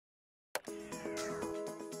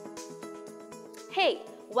Hey,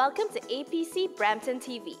 welcome to APC Brampton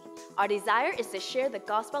TV. Our desire is to share the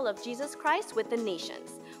gospel of Jesus Christ with the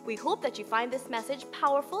nations. We hope that you find this message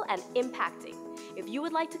powerful and impacting. If you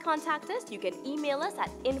would like to contact us, you can email us at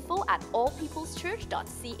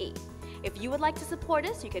info@allpeopleschurch.ca. If you would like to support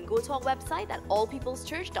us, you can go to our website at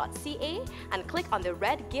allpeopleschurch.ca and click on the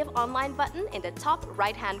red Give Online button in the top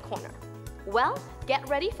right-hand corner. Well, get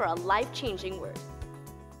ready for a life-changing word.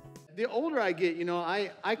 The older I get,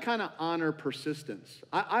 I kind of honor persistence.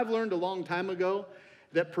 I've learned a long time ago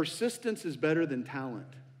that persistence is better than talent.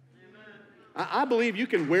 I believe you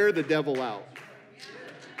can wear the devil out.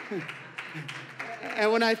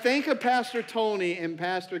 And when I think of Pastor Tony and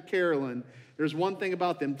Pastor Carolyn, there's one thing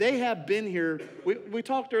about them. They have been here, we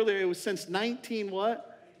talked earlier, it was since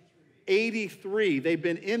 1983. They've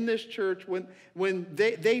been in this church when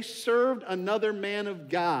they served another man of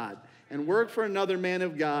God and worked for another man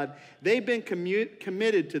of God. They've been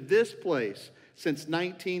committed to this place since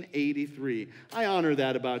 1983. I honor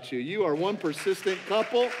that about you. You are one persistent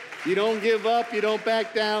couple. You don't give up. You don't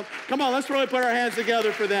back down. Come on, let's really put our hands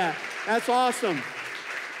together for that. That's awesome.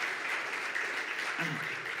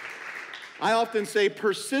 I often say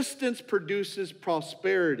persistence produces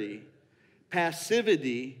prosperity.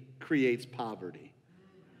 Passivity creates poverty.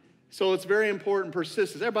 So it's very important,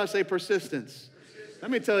 persistence. Everybody say persistence. Let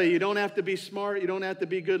me tell you, you don't have to be smart. You don't have to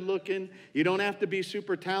be good looking. You don't have to be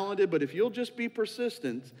super talented. But if you'll just be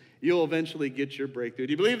persistent, you'll eventually get your breakthrough.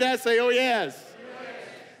 Do you believe that? Say, oh, yes. Yes.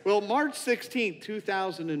 Well, March 16th,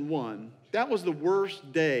 2001, that was the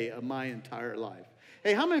worst day of my entire life.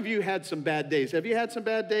 Hey, how many of you had some bad days? Have you had some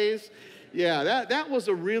bad days? Yeah, that was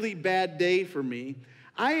a really bad day for me.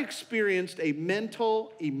 I experienced a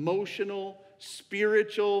mental, emotional,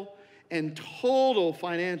 spiritual, and total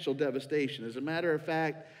financial devastation. As a matter of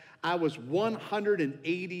fact, I was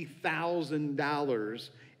 $180,000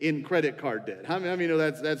 in credit card debt. How many of you know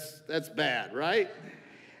that's bad, right?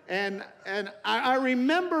 And I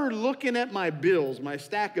remember looking at my bills, my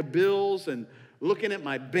stack of bills, and looking at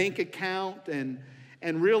my bank account and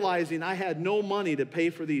realizing I had no money to pay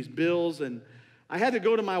for these bills. And I had to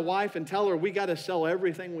go to my wife and tell her we got to sell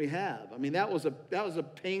everything we have. I mean, that was a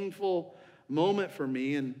painful moment for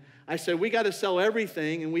me. And I said, we got to sell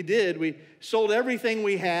everything, and we did. We sold everything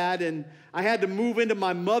we had, and I had to move into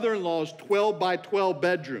my mother-in-law's 12 by 12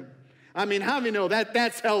 bedroom. I mean, how many know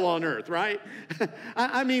that's hell on earth, right?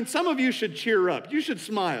 I mean, some of you should cheer up. You should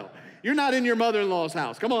smile. You're not in your mother-in-law's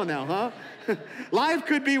house. Come on now, huh? Life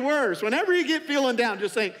could be worse. Whenever you get feeling down,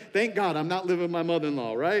 just say, thank God I'm not living with my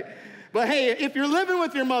mother-in-law, right? But hey, if you're living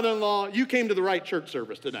with your mother-in-law, you came to the right church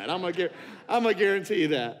service tonight. I'm gonna guarantee you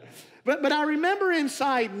that. But I remember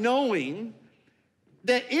inside knowing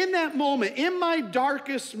that in that moment, in my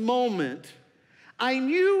darkest moment, I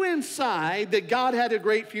knew inside that God had a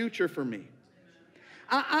great future for me.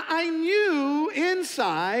 I knew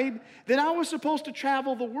inside that I was supposed to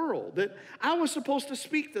travel the world, that I was supposed to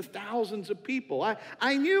speak to thousands of people.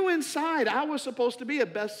 I knew inside I was supposed to be a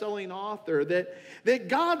best-selling author, that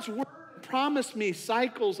God's word promised me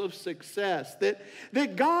cycles of success,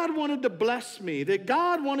 that God wanted to bless me, that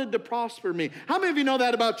God wanted to prosper me. How many of you know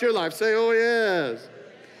that about your life? Say, oh, yes.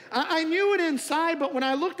 I knew it inside, but when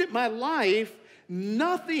I looked at my life,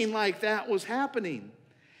 nothing like that was happening.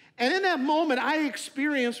 And in that moment, I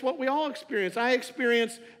experienced what we all experience. I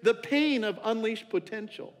experienced the pain of unleashed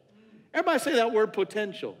potential. Everybody say that word,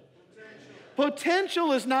 potential.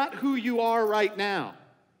 Potential is not who you are right now.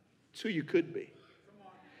 It's who you could be.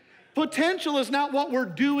 Potential is not what we're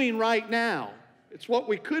doing right now. It's what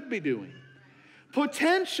we could be doing.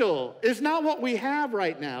 Potential is not what we have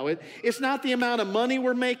right now. It's not the amount of money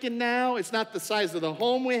we're making now. It's not the size of the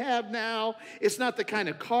home we have now. It's not the kind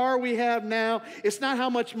of car we have now. It's not how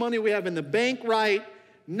much money we have in the bank right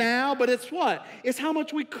now, but it's what? It's how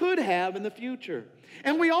much we could have in the future.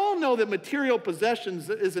 And we all know that material possessions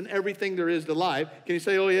isn't everything there is to life. Can you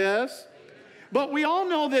say, oh, yes? But we all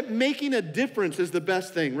know that making a difference is the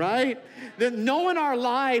best thing, right? That knowing our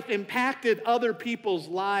life impacted other people's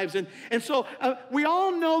lives. And so we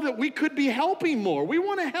all know that we could be helping more. We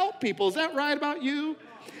want to help people. Is that right about you?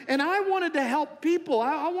 And I wanted to help people.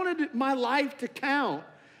 I wanted my life to count.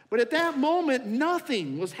 But at that moment,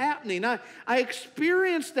 nothing was happening. I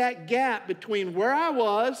experienced that gap between where I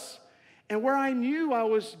was and where I knew I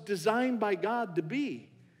was designed by God to be.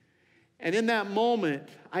 And in that moment,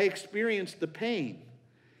 I experienced the pain,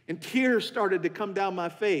 and tears started to come down my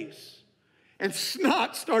face. and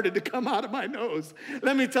snot started to come out of my nose.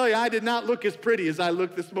 Let me tell you, I did not look as pretty as I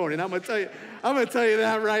looked this morning. I'm gonna tell you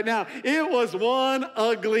that right now. It was one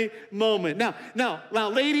ugly moment. Now,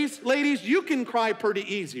 ladies, you can cry pretty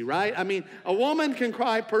easy, right? I mean, a woman can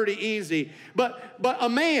cry pretty easy, but a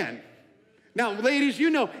man. Now, ladies, you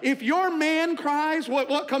know, if your man cries,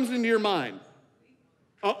 what comes into your mind?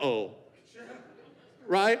 Uh-oh.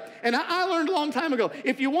 Right? And I learned a long time ago,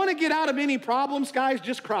 if you want to get out of any problems, guys,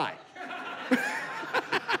 just cry.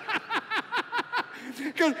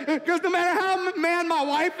 Because no matter how mad my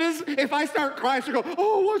wife is, if I start crying, she'll go,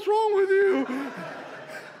 oh, what's wrong with you?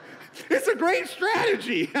 It's a great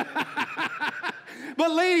strategy.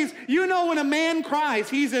 But ladies, you know when a man cries,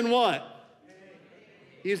 he's in what?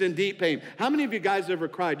 He's in deep pain. How many of you guys ever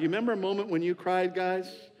cried? Do you remember a moment when you cried,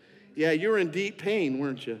 guys? Yeah, you were in deep pain,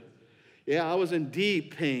 weren't you? Yeah, I was in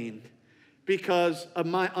deep pain because of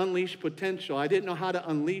my unleashed potential. I didn't know how to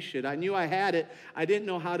unleash it. I knew I had it. I didn't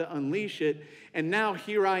know how to unleash it. And now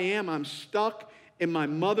here I am. I'm stuck in my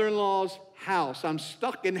mother-in-law's house. I'm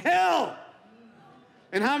stuck in hell.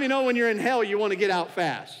 And how many know when you're in hell, you want to get out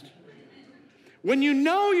fast? When you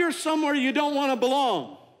know you're somewhere you don't want to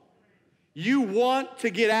belong, you want to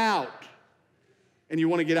get out. And you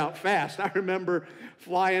want to get out fast. I remember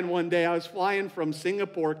flying one day. I was flying from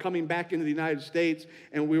Singapore, coming back into the United States,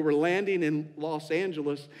 and we were landing in Los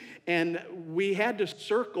Angeles, and we had to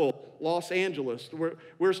circle Los Angeles.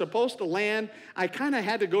 We're supposed to land. I kind of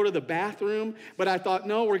had to go to the bathroom, but I thought,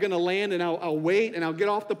 no, we're going to land, and I'll wait, and I'll get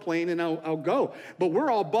off the plane, and I'll go. But we're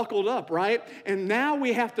all buckled up, right? And now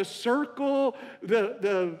we have to circle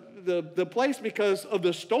the place because of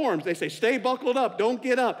the storms. They say, stay buckled up, don't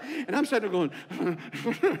get up. And I'm sitting there going,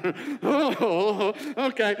 oh,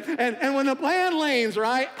 okay. And when the plane lands,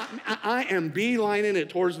 right, I am beelining it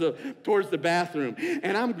towards the bathroom.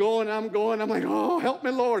 And I'm going, I'm like, oh, help me,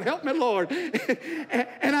 Lord, help me, Lord.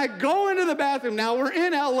 And I go into the bathroom. Now, we're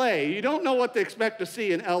in L.A. You don't know what to expect to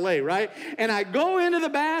see in L.A., right? And I go into the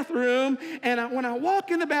bathroom, and when I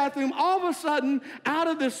walk in the bathroom, all of a sudden, out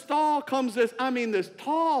of this stall comes this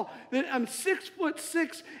tall, I'm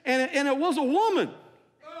 6'6", and it was a woman.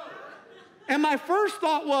 And my first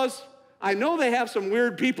thought was, I know they have some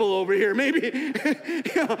weird people over here. Maybe,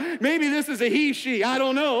 maybe this is a he, she. I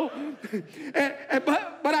don't know.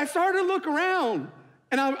 But I started to look around,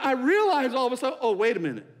 and I realized all of a sudden, oh, wait a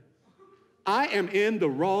minute. I am in the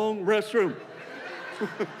wrong restroom.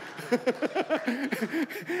 And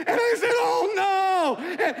I said, oh, no.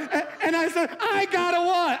 And I said, I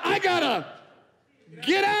gotta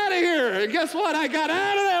get out of here. And guess what? I got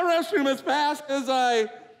out of that restroom as fast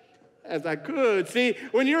as I could. See,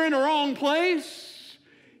 when you're in the wrong place,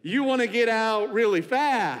 you want to get out really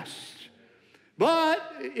fast. But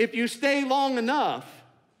if you stay long enough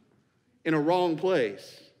in a wrong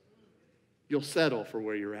place, you'll settle for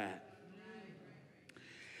where you're at.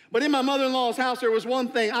 But in my mother-in-law's house, there was one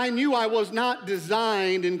thing. I knew I was not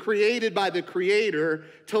designed and created by the Creator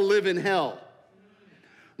to live in hell.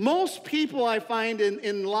 Most people I find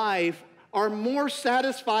in life are more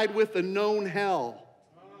satisfied with the known hell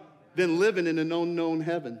than living in an unknown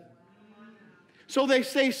heaven. So they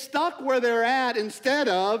stay stuck where they're at instead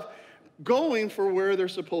of going for where they're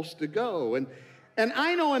supposed to go. And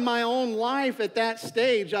I know in my own life at that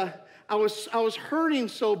stage, I was hurting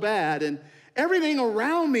so bad, and everything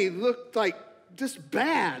around me looked like just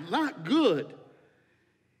bad, not good.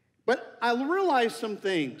 But I realized some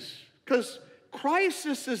things, because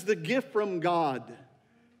crisis is the gift from God.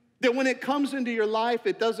 That when it comes into your life,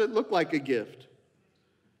 it doesn't look like a gift,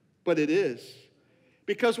 but it is.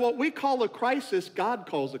 Because what we call a crisis, God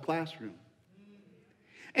calls a classroom.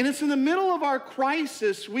 And it's in the middle of our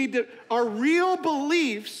crisis, our real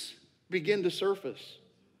beliefs begin to surface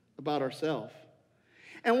about ourselves.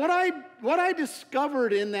 And what I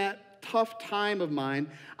discovered in that tough time of mine,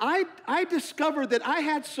 I discovered that I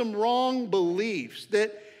had some wrong beliefs,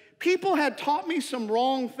 that people had taught me some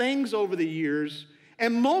wrong things over the years,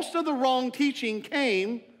 and most of the wrong teaching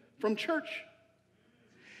came from church.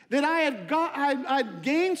 That I'd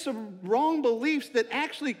gained some wrong beliefs that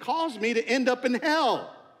actually caused me to end up in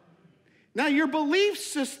hell. Now, your belief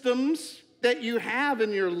systems that you have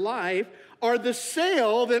in your life are the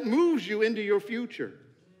sail that moves you into your future.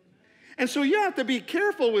 And so you have to be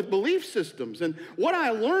careful with belief systems. And what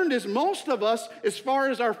I learned is most of us, as far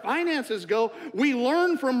as our finances go, we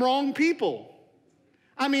learn from wrong people.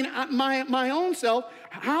 I mean, my own self,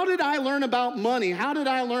 how did I learn about money? How did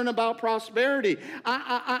I learn about prosperity?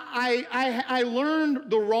 I learned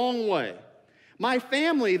the wrong way. My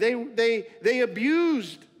family, they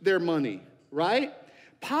abused their money, right?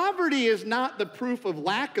 Poverty is not the proof of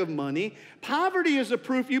lack of money. Poverty is a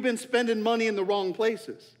proof you've been spending money in the wrong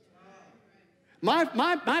places. My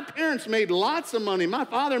parents made lots of money. My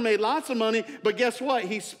father made lots of money, but guess what?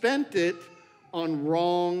 He spent it on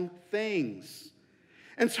wrong things.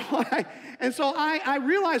 And so I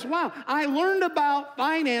realized, wow, I learned about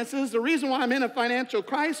finances. The reason why I'm in a financial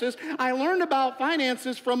crisis, I learned about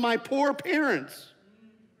finances from my poor parents.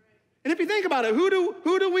 And if you think about it, who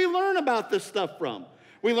do we learn about this stuff from?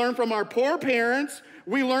 We learn from our poor parents.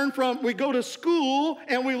 We go to school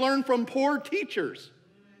and we learn from poor teachers.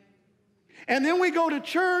 And then we go to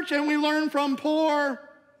church and we learn from poor.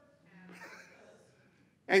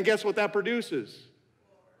 And guess what that produces?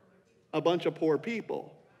 A bunch of poor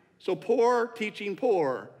people. So poor teaching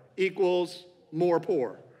poor equals more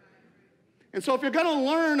poor. And so if you're going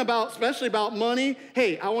to learn about, especially about money,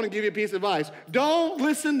 hey, I want to give you a piece of advice. Don't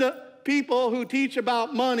listen to people who teach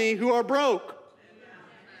about money who are broke.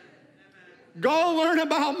 Go learn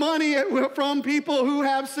about money from people who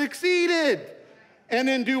have succeeded and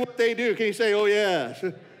then do what they do. Can you say, oh, yes?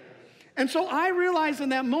 And so I realized in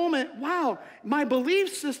that moment, wow, my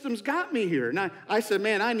belief system's got me here. And I said,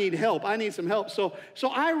 man, I need help. I need some help. So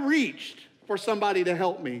I reached for somebody to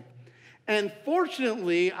help me. And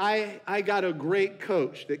fortunately, I got a great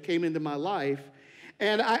coach that came into my life.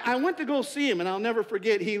 And I went to go see him, and I'll never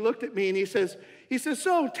forget, he looked at me and he says,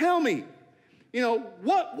 so tell me,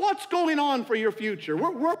 what's going on for your future?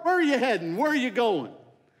 Where are you heading? Where are you going?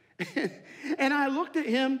 And I looked at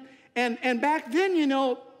him, and back then,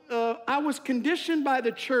 I was conditioned by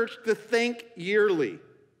the church to think yearly,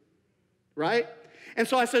 right? And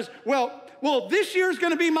so I says, well, this year's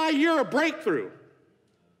going to be my year of breakthrough.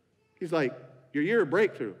 He's like, your year of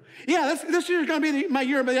breakthrough? Yeah, this year's going to be my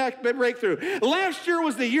year of breakthrough. Last year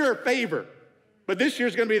was the year of favor, but this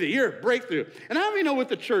year's going to be the year of breakthrough. And I don't even know with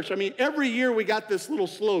the church, every year we got this little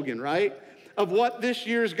slogan, right, of what this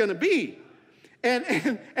year's going to be. And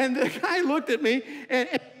the guy looked at me and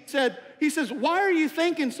he says, why are you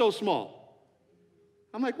thinking so small?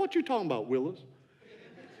 I'm like, what you talking about, Willis?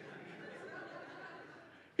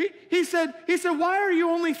 He said, why are you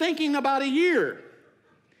only thinking about a year?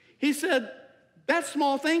 He said, that's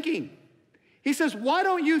small thinking. He says, why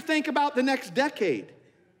don't you think about the next decade?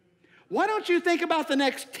 Why don't you think about the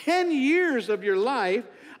next 10 years of your life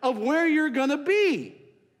of where you're going to be?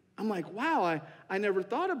 I'm like, wow, I never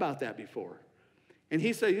thought about that before. And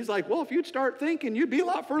he's like, well, if you'd start thinking, you'd be a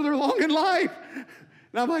lot further along in life.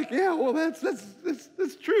 And I'm like, yeah, well, that's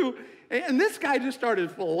true. And this guy just started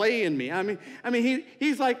filleting me.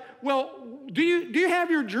 He's like, well, do you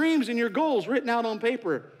have your dreams and your goals written out on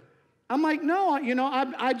paper? I'm like, no,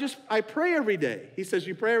 I pray every day. He says,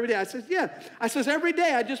 you pray every day? I says, yeah. I says, every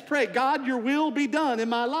day I just pray, God, your will be done in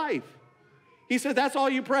my life. He said, that's all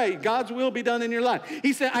you pray. God's will be done in your life.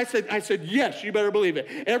 I said, yes, you better believe it.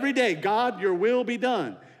 Every day, God, your will be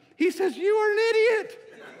done. He says, you are an idiot.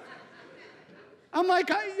 I'm like,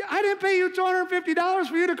 I didn't pay you $250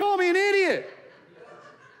 for you to call me an idiot.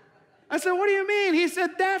 I said, what do you mean? He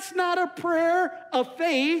said, that's not a prayer of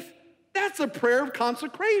faith. That's a prayer of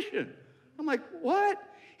consecration. I'm like, what?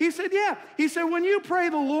 He said, yeah. He said, when you pray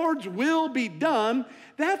the Lord's will be done,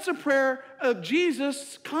 that's a prayer of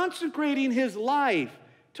Jesus consecrating his life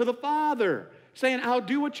to the Father, saying, I'll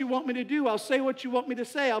do what you want me to do. I'll say what you want me to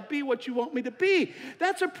say. I'll be what you want me to be.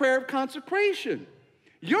 That's a prayer of consecration.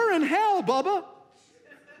 You're in hell, Bubba.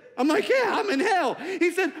 I'm like, yeah, I'm in hell.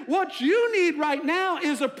 He said, what you need right now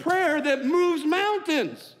is a prayer that moves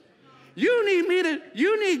mountains. You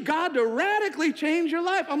need God to radically change your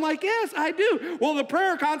life. I'm like, yes, I do. Well, the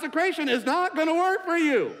prayer of consecration is not going to work for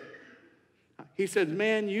you. He said,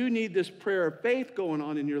 man, you need this prayer of faith going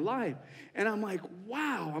on in your life. And I'm like,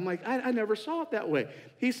 wow. I'm like, I never saw it that way.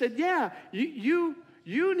 He said, yeah, you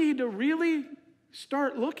need to really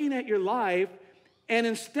start looking at your life, and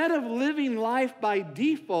instead of living life by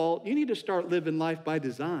default, you need to start living life by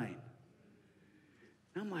design.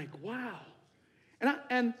 And I'm like, wow.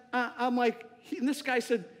 And I'm like, and this guy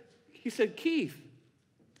said, Keith,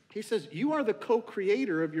 he says, you are the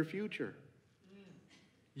co-creator of your future.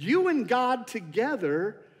 You and God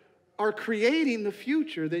together are creating the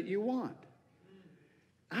future that you want.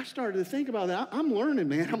 I started to think about that. I'm learning,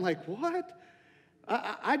 man. I'm like, what?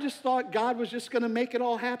 I just thought God was just going to make it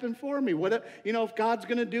all happen for me. If God's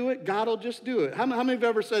going to do it, God will just do it. How many have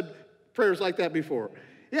ever said prayers like that before?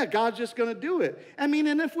 Yeah, God's just going to do it. And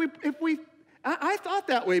I thought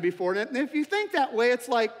that way before. And if you think that way, it's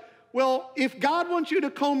like, well, if God wants you to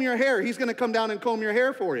comb your hair, he's going to come down and comb your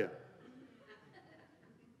hair for you.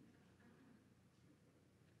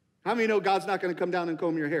 How many know God's not going to come down and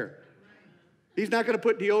comb your hair? He's not going to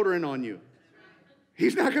put deodorant on you.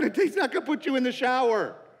 He's not going to put you in the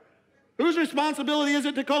shower. Whose responsibility is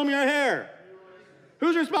it to comb your hair?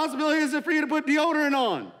 Whose responsibility is it for you to put deodorant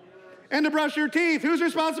on and to brush your teeth? Whose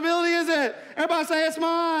responsibility is it? Everybody say, it's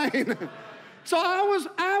mine. So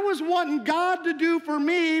I was wanting God to do for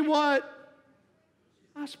me what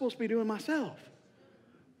I was supposed to be doing myself.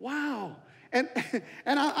 Wow. And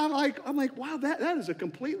I'm like, wow, that is a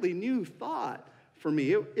completely new thought for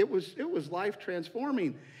me. It was life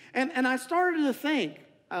transforming. And I started to think,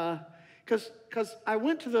 because I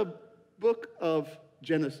went to the book of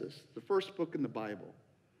Genesis, the first book in the Bible.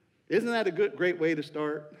 Isn't that a great way to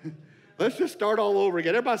start? Let's just start all over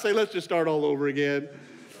again. Everybody say, let's just start all over again.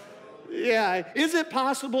 Yeah. Is it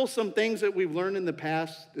possible some things that we've learned in the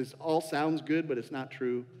past, this all sounds good, but it's not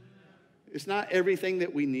true? It's not everything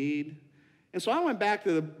that we need. And so I went back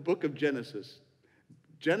to the book of Genesis.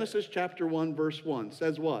 Genesis chapter 1, verse 1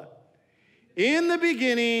 says what? In the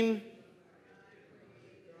beginning.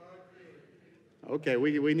 Okay,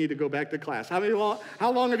 we need to go back to class.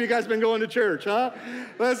 How long have you guys been going to church, huh?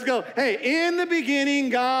 Let's go. Hey, in the beginning,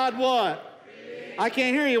 God what? Created. I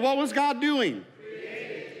can't hear you. What was God doing?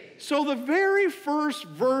 Created. So the very first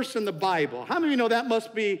verse in the Bible, how many of you know that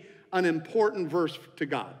must be an important verse to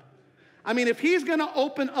God? I mean, if he's going to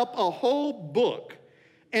open up a whole book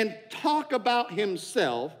and talk about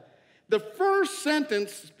himself, the first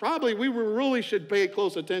sentence probably we really should pay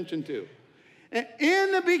close attention to.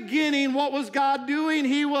 In the beginning, what was God doing?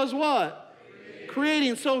 He was what?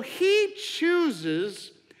 Creating. So he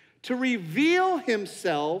chooses to reveal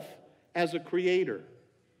himself as a creator.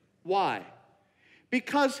 Why?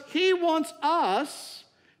 Because he wants us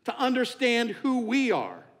to understand who we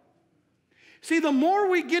are. See, the more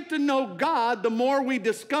we get to know God, the more we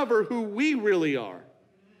discover who we really are.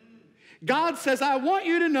 God says, I want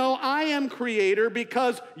you to know I am creator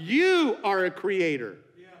because you are a creator.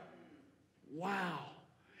 Wow.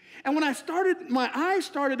 And when my eyes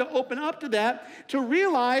started to open up to that, to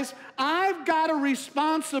realize I've got a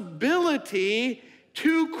responsibility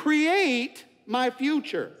to create my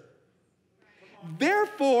future.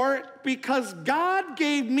 Therefore, because God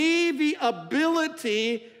gave me the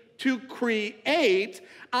ability to create,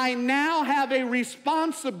 I now have a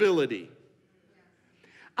responsibility.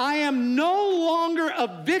 I am no longer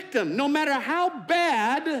a victim, no matter how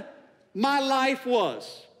bad my life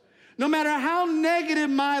was. No matter how negative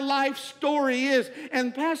my life story is,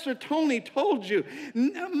 and Pastor Tony told you,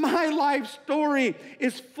 my life story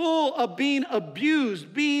is full of being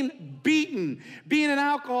abused, being beaten, being an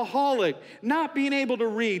alcoholic, not being able to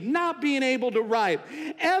read, not being able to write.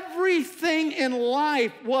 Everything in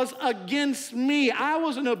life was against me. I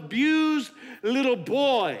was an abused little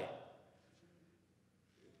boy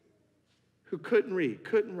who couldn't read,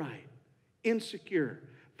 couldn't write, insecure.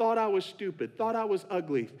 Thought I was stupid, thought I was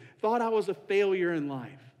ugly, thought I was a failure in life.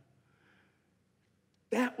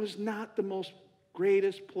 That was not the most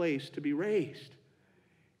greatest place to be raised.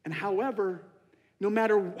 And however, no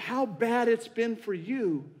matter how bad it's been for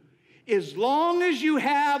you, as long as you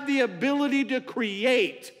have the ability to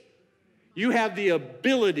create, you have the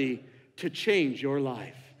ability to change your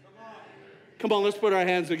life. Come on, let's put our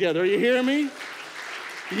hands together. Are you hearing me?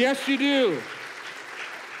 Yes, you do.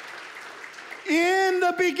 In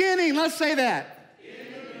the beginning, let's say that.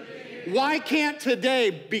 Why can't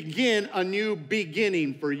today begin a new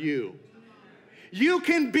beginning for you? You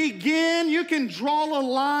can begin, you can draw a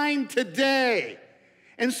line today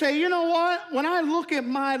and say, you know what? When I look at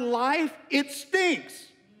my life, it stinks.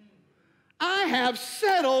 I have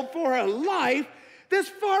settled for a life that's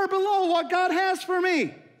far below what God has for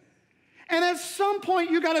me. And at some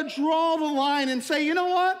point, you got to draw the line and say, you know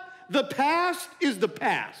what? The past is the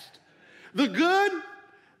past. The good,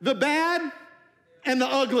 the bad, and the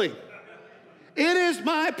ugly. It is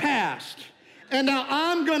my past. And now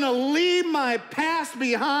I'm going to leave my past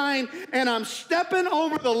behind, and I'm stepping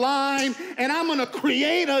over the line, and I'm going to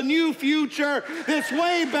create a new future that's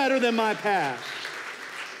way better than my past.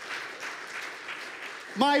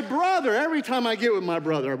 My brother, every time I get with my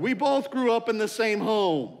brother, we both grew up in the same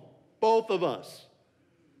home, both of us.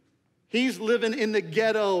 He's living in the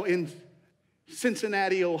ghetto in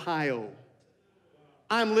Cincinnati, Ohio.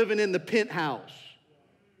 I'm living in the penthouse.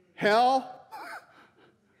 Hell,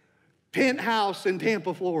 penthouse in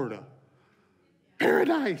Tampa, Florida.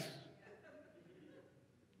 Paradise.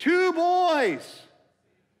 2 boys.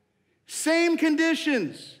 Same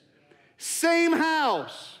conditions. Same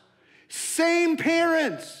house. Same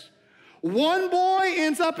parents. One boy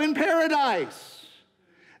ends up in paradise.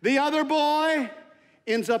 The other boy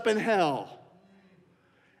ends up in hell.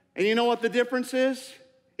 And you know what the difference is?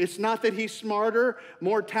 It's not that he's smarter,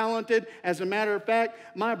 more talented. As a matter of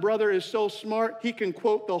fact, my brother is so smart, he can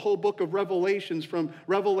quote the whole book of Revelations from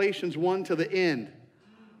Revelations 1 to the end.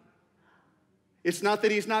 It's not that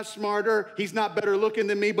he's not smarter, he's not better looking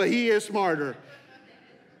than me, but he is smarter.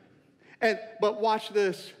 But watch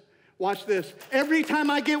this. Watch this. Every time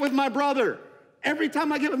I get with my brother,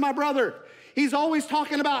 he's always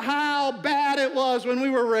talking about how bad it was when we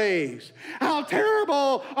were raised, how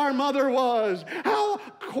terrible our mother was, how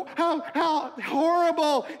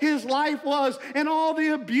horrible his life was, and all the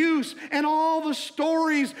abuse and all the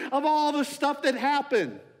stories of all the stuff that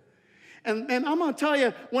happened. And I'm going to tell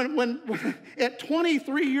you, when at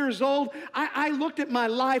 23 years old, I looked at my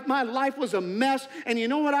life. My life was a mess. And you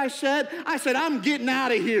know what I said? I said, I'm getting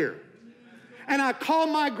out of here. And I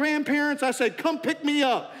called my grandparents. I said, come pick me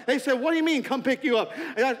up. They said, what do you mean, come pick you up?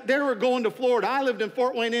 They were going to Florida. I lived in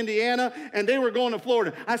Fort Wayne, Indiana, and they were going to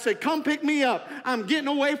Florida. I said, come pick me up. I'm getting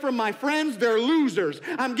away from my friends. They're losers.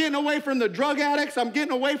 I'm getting away from the drug addicts. I'm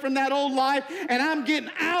getting away from that old life, and I'm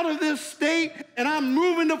getting out of this state, and I'm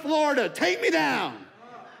moving to Florida. Take me down.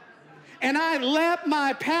 And I left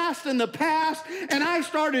my past in the past, and I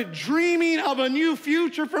started dreaming of a new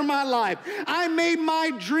future for my life. I made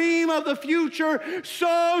my dream of the future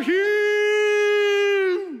so huge.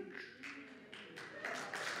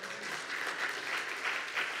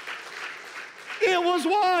 It was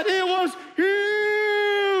what? It was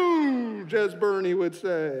huge, as Bernie would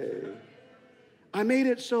say. I made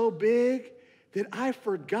it so big that I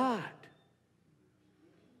forgot.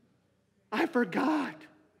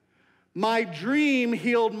 My dream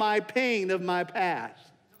healed my pain of my past.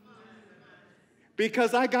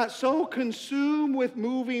 Because I got so consumed with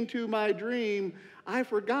moving to my dream, I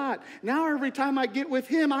forgot. Now every time I get with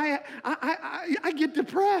him, I get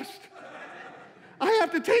depressed. I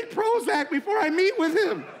have to take Prozac before I meet with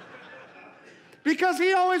him. Because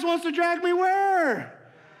he always wants to drag me where?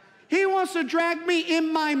 He wants to drag me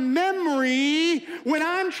in my memory when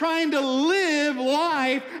I'm trying to live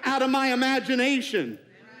life out of my imagination.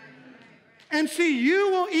 And see, you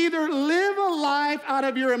will either live a life out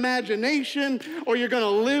of your imagination or you're going to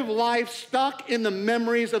live life stuck in the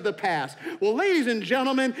memories of the past. Well, ladies and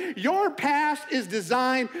gentlemen, your past is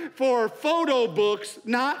designed for photo books,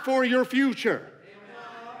 not for your future.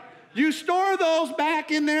 You store those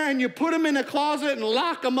back in there and you put them in a closet and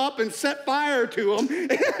lock them up and set fire to them.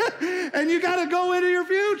 And you got to go into your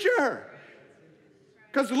future.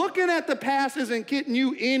 Because looking at the past isn't getting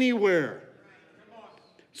you anywhere.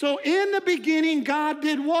 So in the beginning, God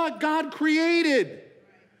did what? God created.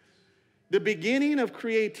 The beginning of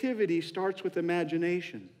creativity starts with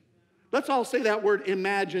imagination. Let's all say that word,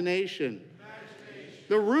 imagination.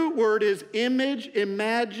 The root word is image,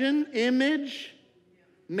 imagine, image,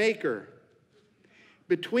 maker.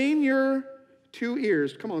 Between your two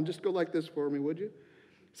ears, come on, just go like this for me, would you?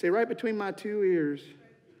 Say, right between my two ears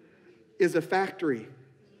is a factory.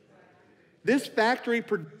 This factory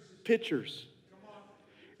produces pictures.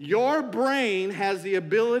 Your brain has the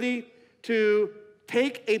ability to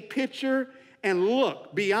take a picture and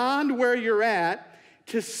look beyond where you're at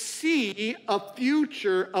to see a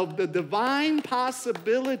future of the divine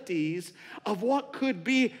possibilities of what could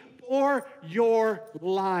be for your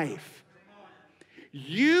life.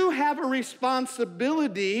 You have a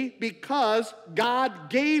responsibility because God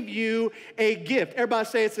gave you a gift. Everybody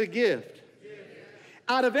say it's a gift.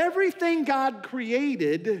 Out of everything God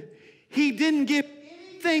created, He didn't give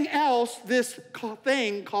anything else this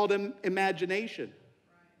thing called imagination.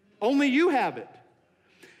 Only you have it.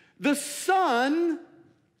 The sun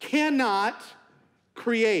cannot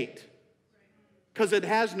create because it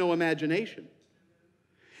has no imagination.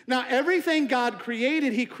 Now, everything God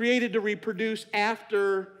created, He created to reproduce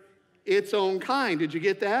after its own kind. Did you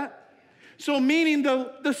get that? So meaning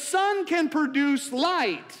the sun can produce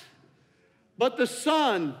light, but the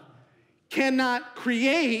sun cannot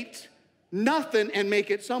create nothing and make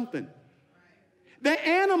it something. The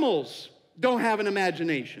animals don't have an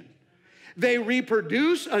imagination. They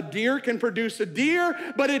reproduce. A deer can produce a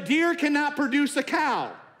deer, but a deer cannot produce a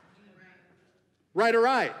cow. Right or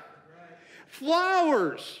right?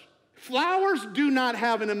 Flowers do not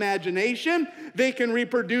have an imagination. They can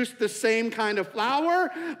reproduce the same kind of flower,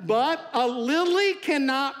 but a lily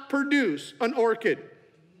cannot produce an orchid.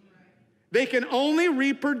 They can only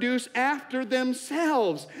reproduce after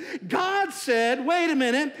themselves. God said, wait a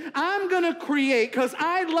minute, I'm going to create, because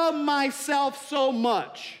I love myself so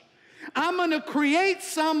much. I'm going to create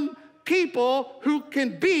some people who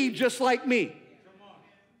can be just like me.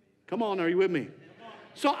 Come on, are you with me?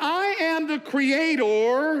 So I am the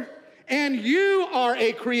creator, and you are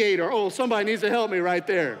a creator. Oh, somebody needs to help me right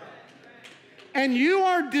there. And you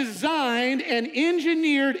are designed and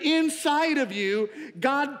engineered inside of you.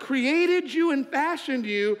 God created you and fashioned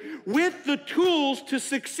you with the tools to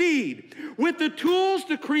succeed, with the tools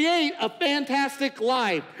to create a fantastic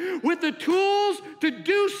life, with the tools to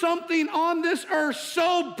do something on this earth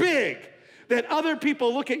so big that other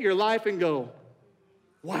people look at your life and go,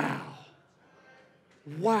 wow,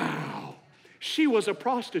 wow. She was a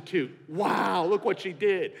prostitute. Wow, look what she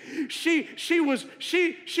did. She was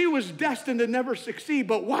destined to never succeed,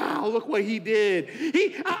 but wow, look what he did.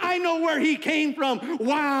 I know where he came from.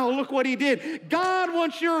 Wow, look what he did. God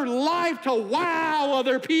wants your life to wow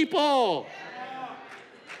other people.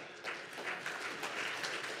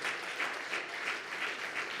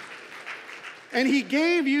 And he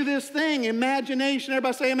gave you this thing, imagination.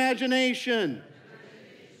 Everybody say imagination.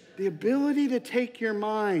 The ability to take your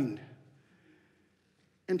mind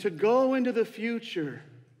and to go into the future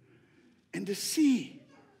and to see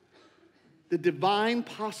the divine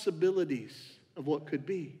possibilities of what could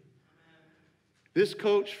be. This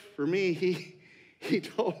coach, for me, he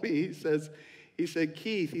told me, he said,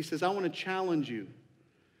 Keith, he says, I want to challenge you.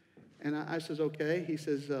 And I says, okay. He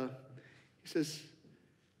says,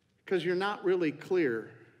 because you're not really clear,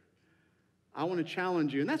 I want to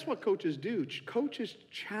challenge you. And that's what coaches do. Coaches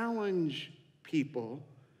challenge people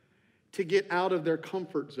to get out of their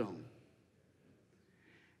comfort zone.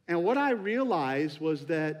 And what I realized was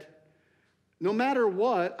that no matter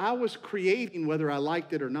what, I was creating whether I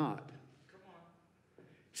liked it or not.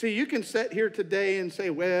 See, you can sit here today and say,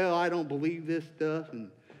 well, I don't believe this stuff,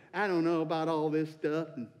 and I don't know about all this stuff,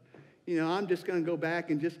 and, I'm just going to go back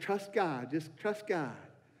and just trust God,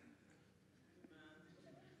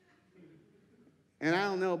 And I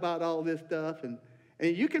don't know about all this stuff, and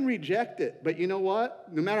you can reject it, but you know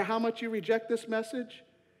what? No matter how much you reject this message,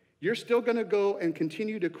 you're still going to go and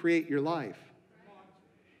continue to create your life.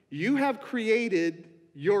 You have created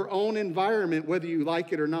your own environment, whether you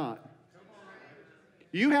like it or not.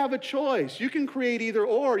 You have a choice. You can create either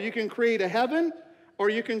or. You can create a heaven or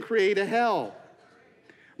you can create a hell.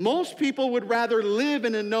 Most people would rather live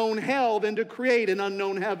in a known hell than to create an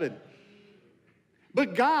unknown heaven.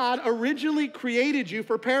 But God originally created you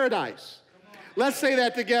for paradise. Let's say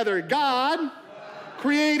that together. God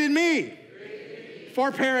created me for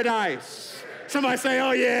paradise. Somebody say,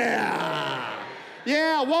 oh yeah.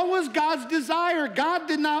 Yeah, what was God's desire? God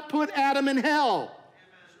did not put Adam in hell.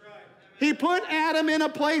 He put Adam in a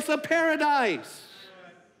place of paradise.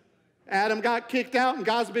 Adam got kicked out, and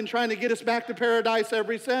God's been trying to get us back to paradise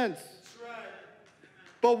ever since.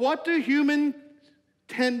 But what do humans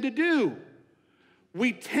tend to do?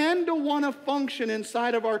 We tend to want to function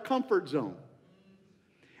inside of our comfort zone.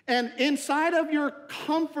 And inside of your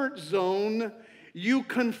comfort zone, you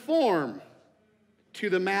conform to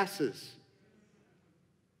the masses.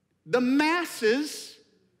 The masses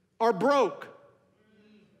are broke.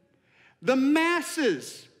 The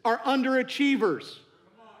masses are underachievers.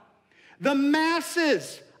 The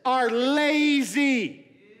masses are lazy.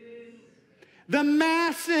 The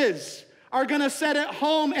masses are going to sit at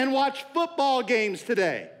home and watch football games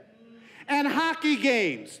today and hockey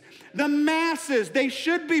games. The masses, they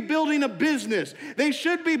should be building a business. They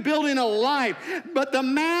should be building a life. But the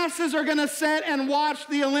masses are going to sit and watch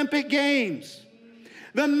the Olympic Games.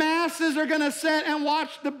 The masses are going to sit and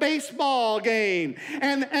watch the baseball game.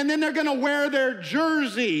 And then they're going to wear their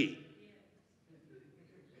jersey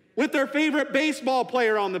with their favorite baseball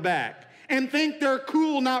player on the back and think they're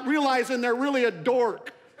cool, not realizing they're really a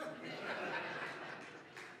dork.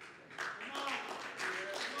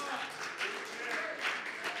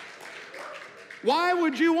 Why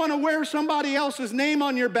would you want to wear somebody else's name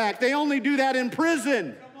on your back? They only do that in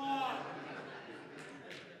prison.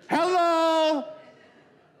 Hello?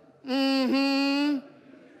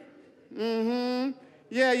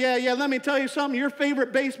 Yeah. Let me tell you something. Your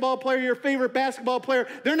favorite baseball player, your favorite basketball player,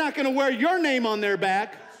 they're not going to wear your name on their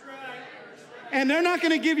back. That's right. And they're not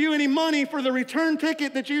going to give you any money for the return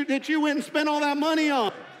ticket that you went and spent all that money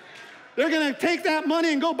on. They're going to take that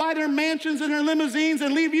money and go buy their mansions and their limousines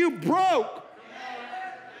and leave you broke.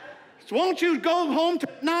 So won't you go home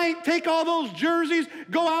tonight, take all those jerseys,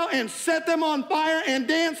 go out and set them on fire and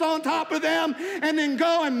dance on top of them, and then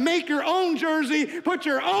go and make your own jersey, put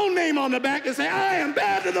your own name on the back and say, I am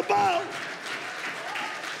bad to the bone.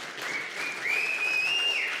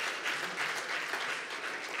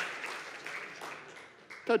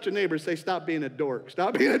 Touch your neighbor, say, stop being a dork.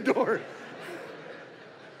 Stop being a dork.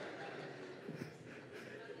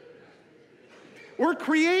 We're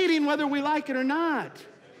creating whether we like it or not.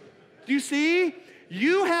 Do you see?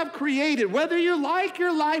 You have created, whether you like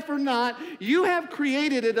your life or not, you have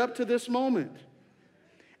created it up to this moment.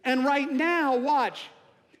 And right now, watch,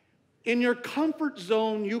 in your comfort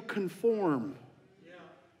zone, you conform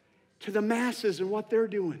to the masses and what they're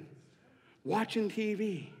doing. Watching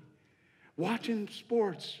TV, watching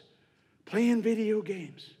sports, playing video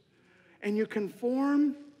games. And you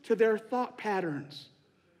conform to their thought patterns.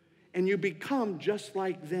 And you become just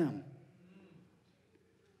like them.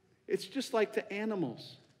 It's just like the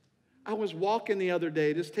animals. I was walking the other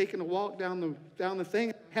day, just taking a walk down the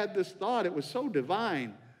thing. I had this thought. It was so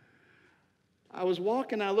divine. I was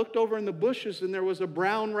walking, I looked over in the bushes, and there was a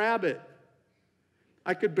brown rabbit.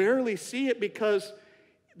 I could barely see it because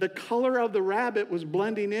the color of the rabbit was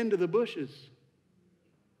blending into the bushes.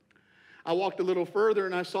 I walked a little further,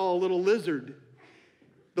 and I saw a little lizard.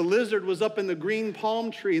 The lizard was up in the green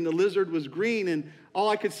palm tree, and the lizard was green, and all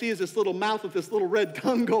I could see is this little mouth with this little red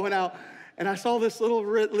tongue going out. And I saw this little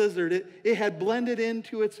red lizard. It had blended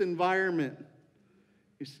into its environment,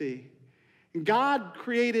 you see. God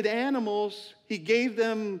created animals. He gave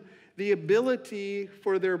them the ability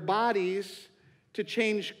for their bodies to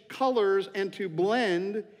change colors and to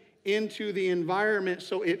blend into the environment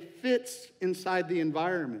so it fits inside the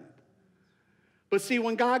environment. But see,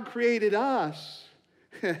 when God created us,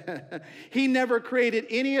 He never created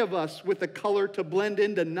any of us with a color to blend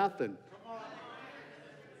into nothing.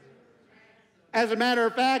 As a matter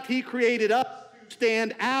of fact, He created us to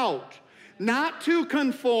stand out. Not to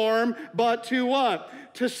conform, but to what?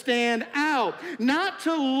 To stand out. Not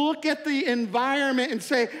to look at the environment and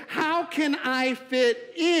say, how can I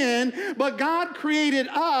fit in? But God created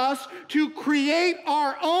us to create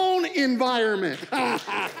our own environment.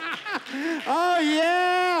 Oh,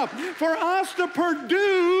 yeah. For us to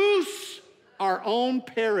produce our own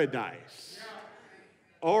paradise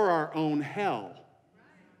or our own hell.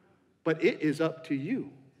 But it is up to you.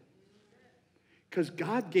 Because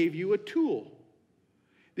God gave you a tool.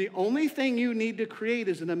 The only thing you need to create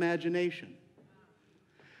is an imagination.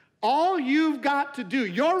 All you've got to do,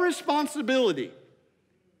 your responsibility,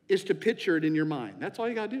 is to picture it in your mind. That's all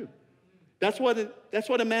you got to do. That's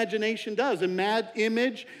what imagination does.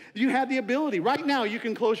 Image, you have the ability. Right now, you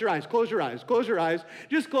can close your eyes, close your eyes, close your eyes.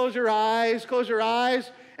 Just close your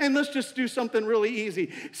eyes, and let's just do something really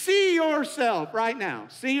easy. See yourself right now.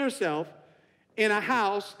 See yourself in a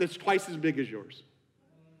house that's twice as big as yours.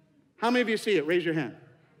 How many of you see it? Raise your hand.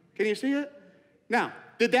 Can you see it? Now,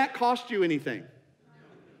 did that cost you anything?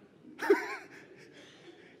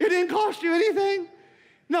 It didn't cost you anything?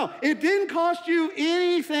 No, it didn't cost you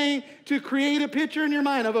anything to create a picture in your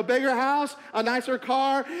mind of a bigger house, a nicer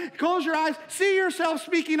car. Close your eyes. See yourself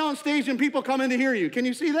speaking on stage and people coming to hear you. Can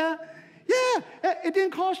you see that? Yeah, it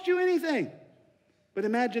didn't cost you anything. But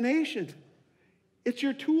imagination, it's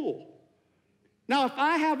your tool. Now, if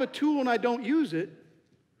I have a tool and I don't use it,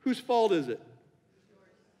 whose fault is it?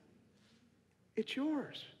 It's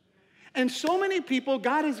yours. And so many people,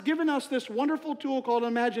 God has given us this wonderful tool called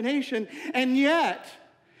imagination, and yet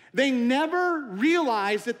they never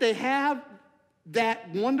realize that they have that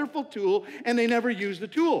wonderful tool, and they never use the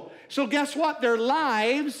tool. So guess what? Their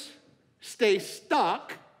lives stay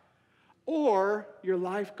stuck, or your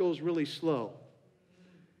life goes really slow.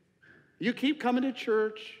 You keep coming to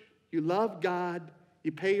church, you love God,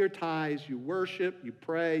 you pay your tithes, you worship, you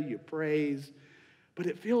pray, you praise, but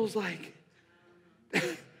it feels like,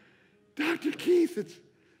 Dr. Keith,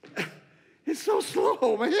 it's so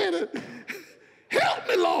slow, man. Help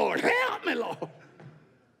me, Lord, help me, Lord.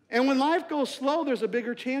 And when life goes slow, there's a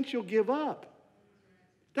bigger chance you'll give up.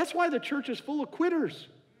 That's why the church is full of quitters,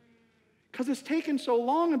 because it's taken so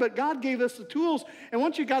long, but God gave us the tools, and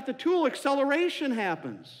once you got the tool, acceleration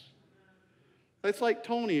happens. It's like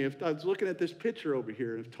Tony. If I was looking at this picture over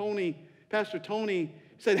here, if Pastor Tony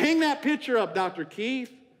said, hang that picture up, Dr.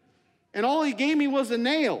 Keith, and all he gave me was a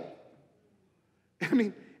nail.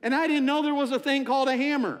 And I didn't know there was a thing called a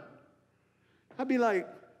hammer. I'd be like,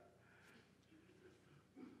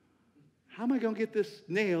 how am I going to get this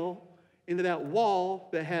nail into that wall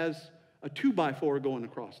that has a 2x4 going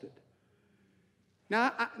across it?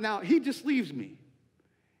 Now he just leaves me.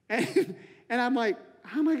 And I'm like,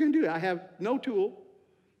 how am I going to do it? I have no tool.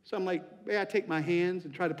 So I'm like, I take my hands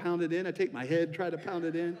and try to pound it in. I take my head, try to pound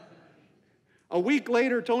it in. A week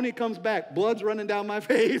later, Tony comes back. Blood's running down my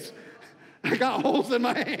face. I got holes in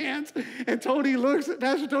my hands. And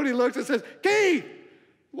Pastor Tony looks and says, Keith,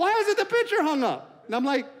 why isn't the picture hung up? And I'm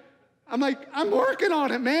like, I'm working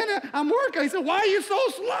on it, man. I'm working. He said, why are you so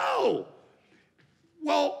slow?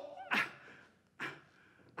 Well,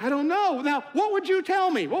 I don't know. Now, what would you tell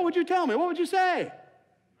me? What would you tell me? What would you say?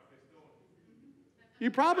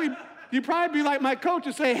 You'd probably be like my coach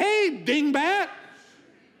and say, hey, dingbat,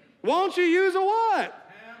 why don't you use a what?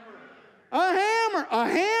 A hammer. A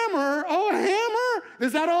hammer? Oh, a hammer?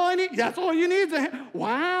 Is that all I need? That's all you need is a hammer.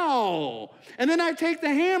 Wow. And then I take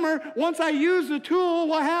the hammer. Once I use the tool,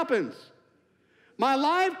 what happens? My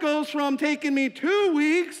life goes from taking me 2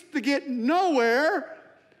 weeks to get nowhere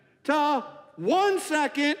to 1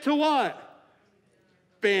 second to what?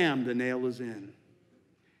 Bam, the nail is in.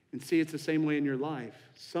 And see, it's the same way in your life.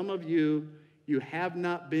 Some of you have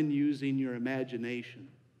not been using your imagination.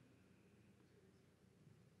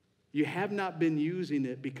 You have not been using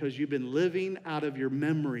it because you've been living out of your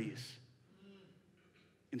memories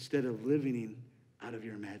instead of living out of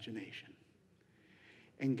your imagination.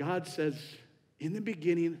 And God says, in the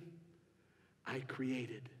beginning, I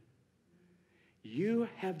created. You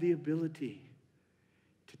have the ability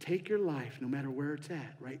to take your life, no matter where it's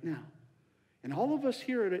at right now. And all of us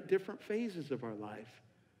here are at different phases of our life.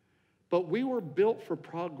 But we were built for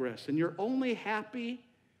progress. And you're only happy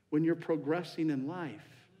when you're progressing in life,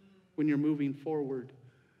 when you're moving forward.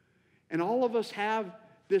 And all of us have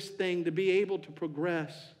this thing to be able to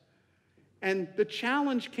progress. And the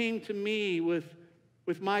challenge came to me with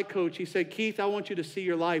my coach. He said, Keith, I want you to see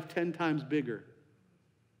your life 10 times bigger.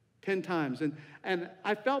 10 times. And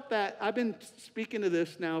I felt that. I've been speaking to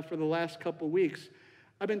this now for the last couple weeks.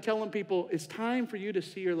 I've been telling people, it's time for you to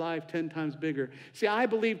see your life 10 times bigger. See, I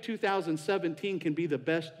believe 2017 can be the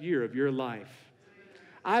best year of your life.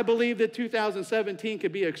 I believe that 2017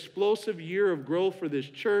 could be an explosive year of growth for this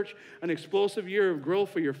church, an explosive year of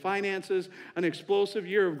growth for your finances, an explosive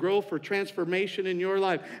year of growth for transformation in your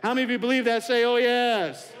life. How many of you believe that? Say, oh,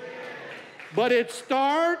 yes. But it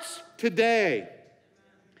starts today.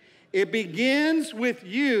 It begins with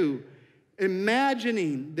you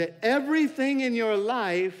imagining that everything in your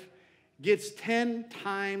life gets 10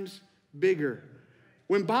 times bigger.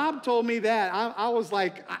 When Bob told me that, I was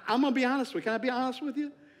like, I'm going to be honest with you. Can I be honest with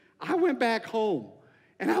you? I went back home,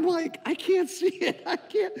 and I'm like, I can't see it. I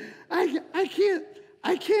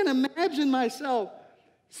can't imagine myself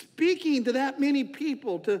speaking to that many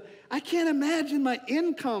people. I can't imagine my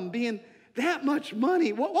income being that much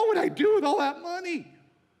money. What would I do with all that money?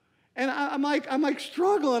 And I'm like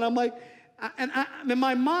struggling. I'm like, in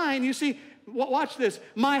my mind, you see, watch this.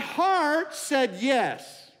 My heart said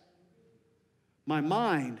yes. My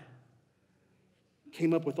mind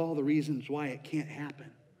came up with all the reasons why it can't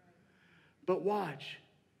happen. But watch.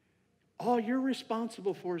 All you're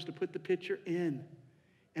responsible for is to put the picture in.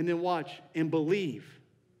 And then watch and believe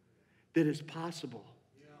that it's possible.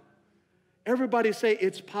 Everybody say,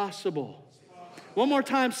 it's possible. One more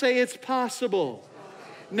time, say, it's possible.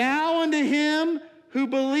 Now unto him who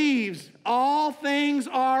believes, all things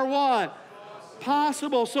are what?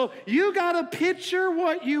 Possible. So you got to picture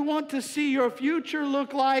what you want to see your future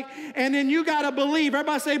look like, and then you got to believe.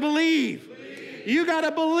 Everybody say believe. You got to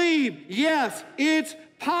believe, yes, it's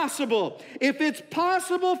possible. If it's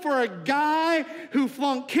possible for a guy who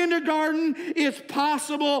flunked kindergarten, it's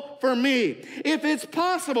possible for me. If it's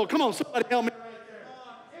possible, come on, somebody help me.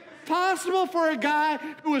 Possible for a guy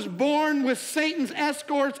who was born with Satan's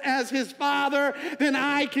escorts as his father, then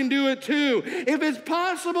I can do it too. If it's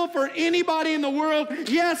possible for anybody in the world,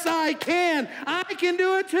 yes, I can. I can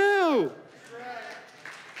do it too.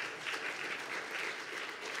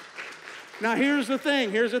 Now, here's the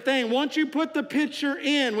thing. Once you put the picture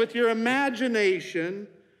in with your imagination,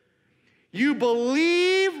 you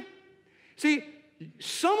believe. See,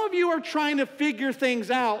 some of you are trying to figure things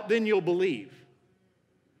out, then you'll believe.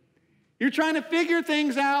 You're trying to figure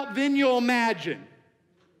things out, then you'll imagine.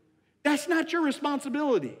 That's not your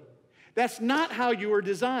responsibility. That's not how you were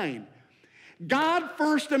designed. God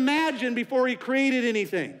first imagined before he created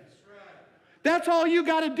anything. That's all you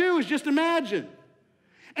got to do is just imagine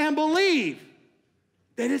and believe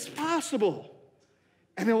that it's possible.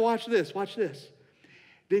 And then watch this.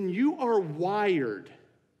 Then you are wired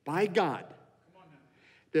by God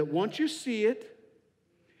that once you see it,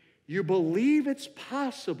 you believe it's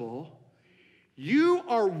possible. You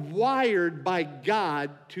are wired by God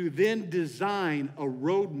to then design a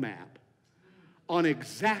roadmap on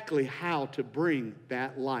exactly how to bring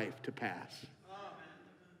that life to pass.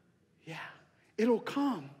 Yeah, it'll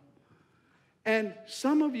come. And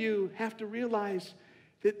some of you have to realize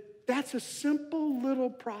that that's a simple little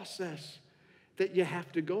process that you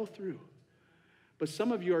have to go through. But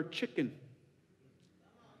some of you are chicken.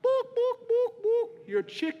 Book, book, book, book. You're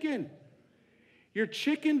chicken. You're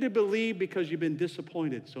chicken to believe because you've been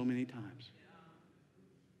disappointed so many times.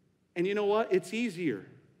 And you know what? It's easier.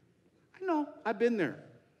 I know. I've been there.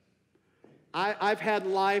 I've had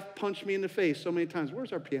life punch me in the face so many times.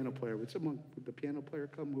 Where's our piano player? Would the piano player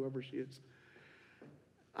come, whoever she is?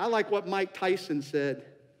 I like what Mike Tyson said.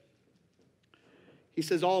 He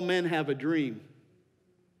says, all men have a dream,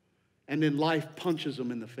 and then life punches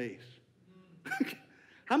them in the face.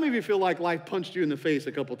 How many of you feel like life punched you in the face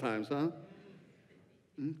a couple times, huh?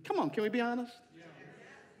 Come on, can we be honest?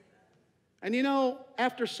 And you know,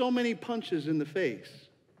 after so many punches in the face,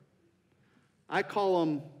 I call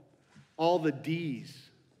them all the D's.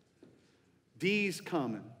 D's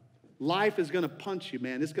coming. Life is going to punch you,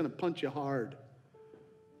 man. It's going to punch you hard.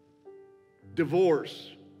 Divorce.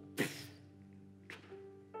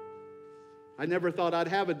 I never thought I'd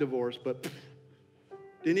have a divorce, but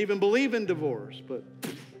didn't even believe in divorce, but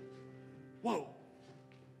whoa.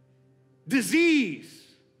 Disease.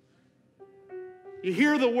 You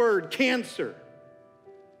hear the word cancer.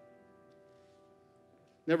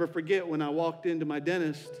 Never forget when I walked into my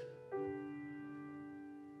dentist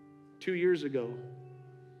 2 years ago.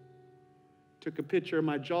 Took a picture of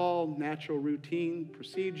my jaw, natural routine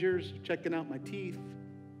procedures, checking out my teeth.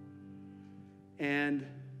 And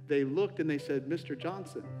they looked and they said, Mr.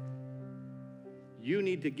 Johnson, you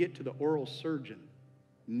need to get to the oral surgeon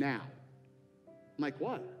now. I'm like,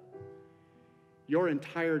 what? Your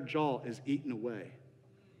entire jaw is eaten away.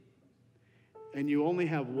 And you only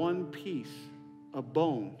have one piece of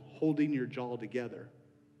bone holding your jaw together.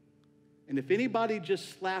 And if anybody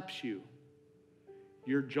just slaps you,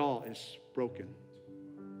 your jaw is broken.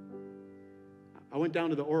 I went down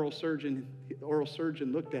to the oral surgeon. The oral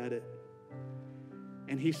surgeon looked at it.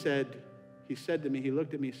 And he said to me, he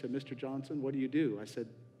looked at me and said, Mr. Johnson, what do you do? I said,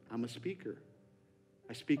 I'm a speaker.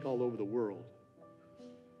 I speak all over the world.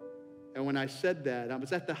 And when I said that, I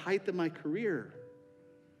was at the height of my career.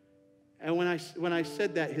 And when I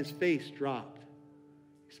said that, his face dropped.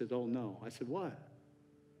 He said, oh no. I said, what?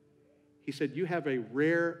 He said, you have a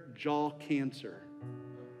rare jaw cancer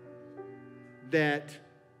that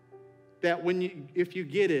if you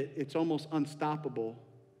get it, it's almost unstoppable.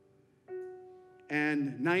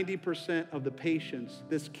 And 90% of the patients,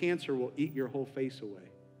 this cancer will eat your whole face away.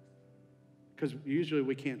 Because usually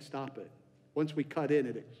we can't stop it. Once we cut in,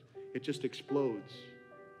 it just explodes.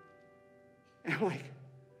 And I'm like,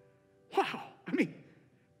 wow, I mean,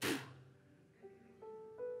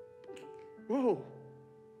 whoa.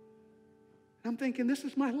 And I'm thinking, this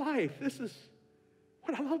is my life. This is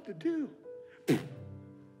what I love to do.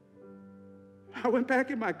 I went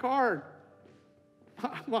back in my car.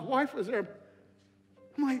 My wife was there.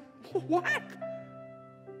 I'm like, what?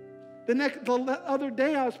 The other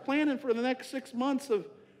day I was planning for the next 6 months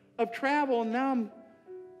of travel, and now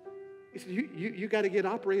he said, you got to get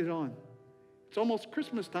operated on. It's almost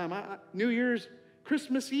Christmas time. New Year's,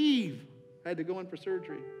 Christmas Eve, I had to go in for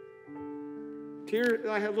surgery.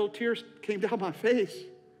 I had little tears came down my face.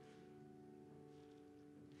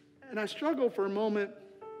 And I struggled for a moment.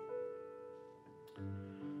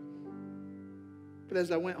 But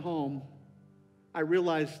as I went home, I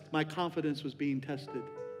realized my confidence was being tested.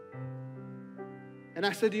 And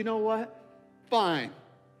I said, you know what? Fine.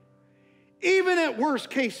 Even at worst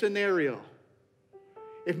case scenario,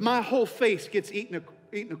 if my whole face gets eaten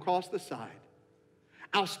across the side,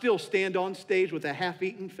 I'll still stand on stage with a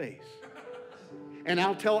half-eaten face. And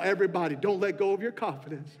I'll tell everybody, don't let go of your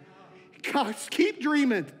confidence. God, keep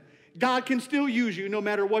dreaming. God can still use you no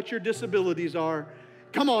matter what your disabilities are.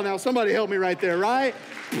 Come on now, somebody help me right there, right?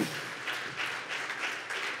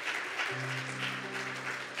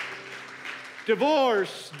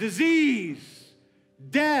 Divorce, disease,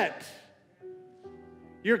 debt,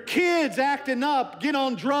 your kids acting up, get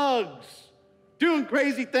on drugs, doing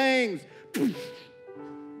crazy things.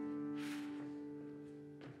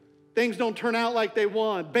 Things don't turn out like they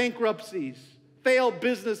want. Bankruptcies, failed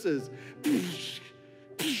businesses. And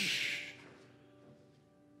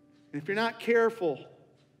if you're not careful,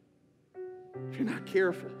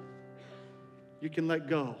 you can let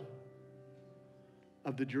go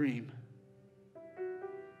of the dream.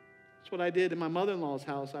 That's what I did in my mother-in-law's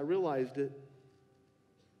house. I realized it.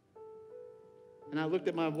 And I looked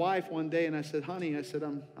at my wife one day and I said, honey, I said,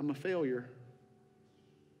 I'm a failure.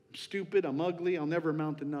 I'm stupid, I'm ugly, I'll never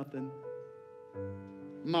amount to nothing.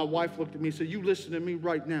 My wife looked at me and said, you listen to me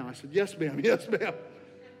right now. I said, yes, ma'am, yes, ma'am.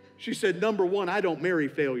 She said, number one, I don't marry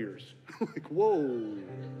failures. I'm like, whoa.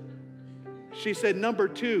 She said, number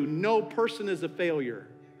two, no person is a failure.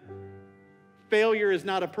 Failure is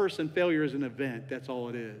not a person, failure is an event. That's all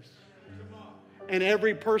it is. And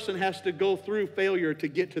every person has to go through failure to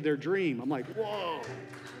get to their dream. I'm like, whoa.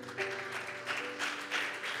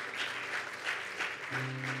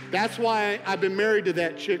 That's why I've been married to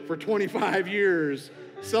that chick for 25 years.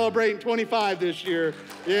 Celebrating 25 this year.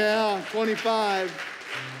 Yeah, 25.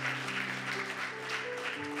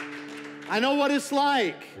 I know what it's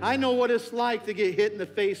like. I know what it's like to get hit in the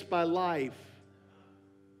face by life.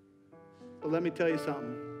 But let me tell you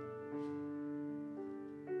something.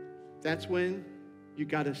 That's when you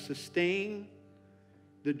got to sustain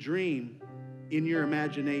the dream in your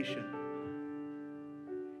imagination.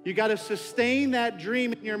 You got to sustain that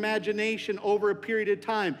dream in your imagination over a period of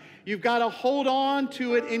time. You've got to hold on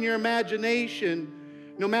to it in your imagination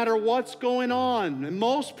no matter what's going on. And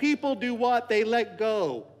most people do what? They let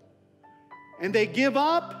go. And they give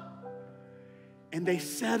up and they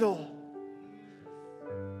settle.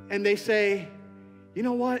 And they say, you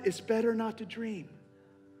know what? It's better not to dream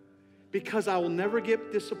because I will never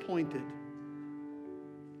get disappointed.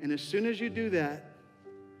 And as soon as you do that,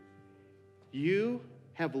 you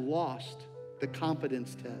have lost the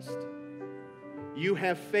confidence test. You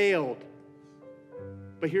have failed.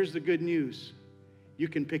 But here's the good news. You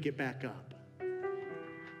can pick it back up.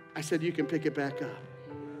 I said you can pick it back up.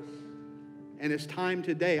 And it's time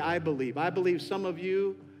today, I believe. I believe some of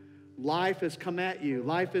you, life has come at you.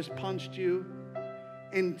 Life has punched you.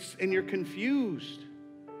 And you're confused.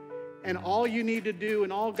 And all you need to do,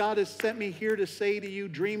 and all God has sent me here to say to you,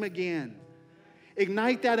 dream again.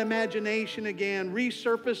 Ignite that imagination again.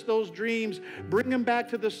 Resurface those dreams. Bring them back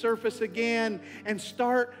to the surface again and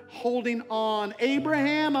start holding on.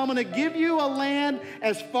 Abraham, I'm going to give you a land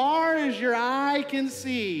as far as your eye can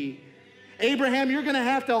see. Abraham, you're going to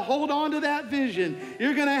have to hold on to that vision.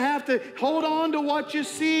 You're going to have to hold on to what you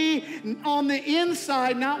see on the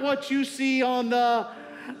inside, not what you see on the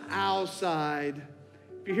outside.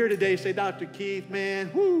 If you're here today, say, Dr. Keith,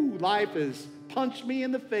 man, life has punched me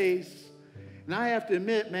in the face. And I have to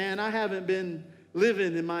admit, man, I haven't been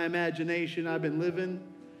living in my imagination. I've been living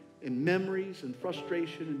in memories and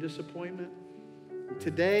frustration and disappointment. And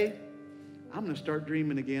today, I'm going to start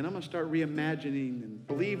dreaming again. I'm going to start reimagining and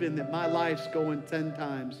believing that my life's going 10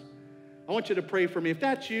 times. I want you to pray for me. If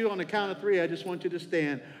that's you, on the count of 3, I just want you to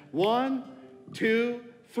stand. 1, 2,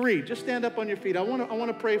 3. Just stand up on your feet. I want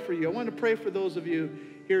to pray for you. I want to pray for those of you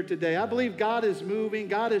here today. I believe God is moving.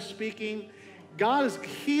 God is speaking. God is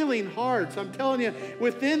healing hearts. I'm telling you,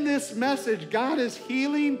 within this message, God is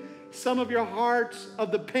healing some of your hearts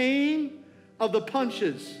of the pain of the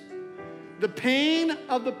punches. The pain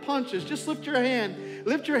of the punches. Just lift your hand.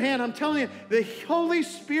 Lift your hand. I'm telling you, the Holy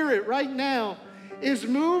Spirit right now is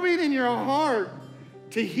moving in your heart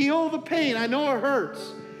to heal the pain. I know it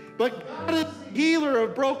hurts, but God is the healer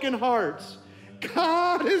of broken hearts.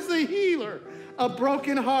 God is the healer of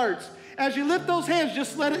broken hearts. As you lift those hands,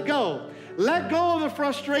 just let it go. Let go of the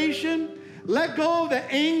frustration. Let go of the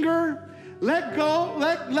anger. Let go.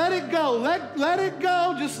 Let it go. Let it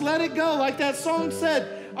go. Just let it go. Like that song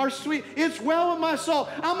said, our sweet, it's well with my soul.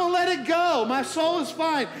 I'm going to let it go. My soul is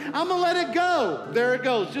fine. I'm going to let it go. There it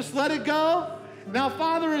goes. Just let it go. Now,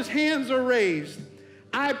 Father, his hands are raised.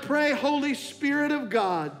 I pray, Holy Spirit of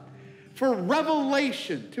God, for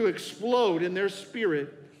revelation to explode in their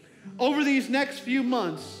spirit over these next few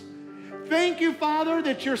months. Thank you, Father,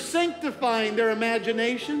 that you're sanctifying their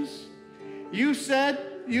imaginations. You said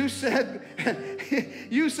these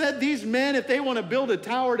men, if they want to build a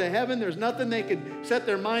tower to heaven, there's nothing they could set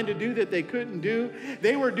their mind to do that they couldn't do.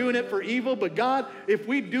 They were doing it for evil, but God, if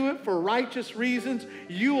we do it for righteous reasons,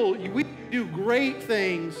 we do great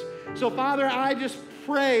things. So, Father, I just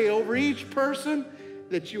pray over each person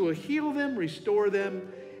that you will heal them, restore them,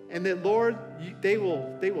 and that, Lord, they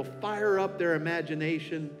will fire up their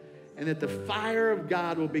imagination, and that the fire of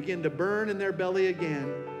God will begin to burn in their belly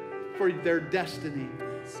again for their destiny,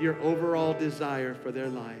 your overall desire for their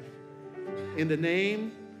life. In the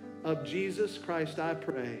name of Jesus Christ, I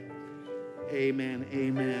pray. Amen,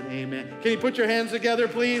 amen, amen. Can you put your hands together,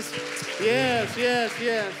 please? Yes, yes,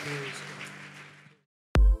 yes.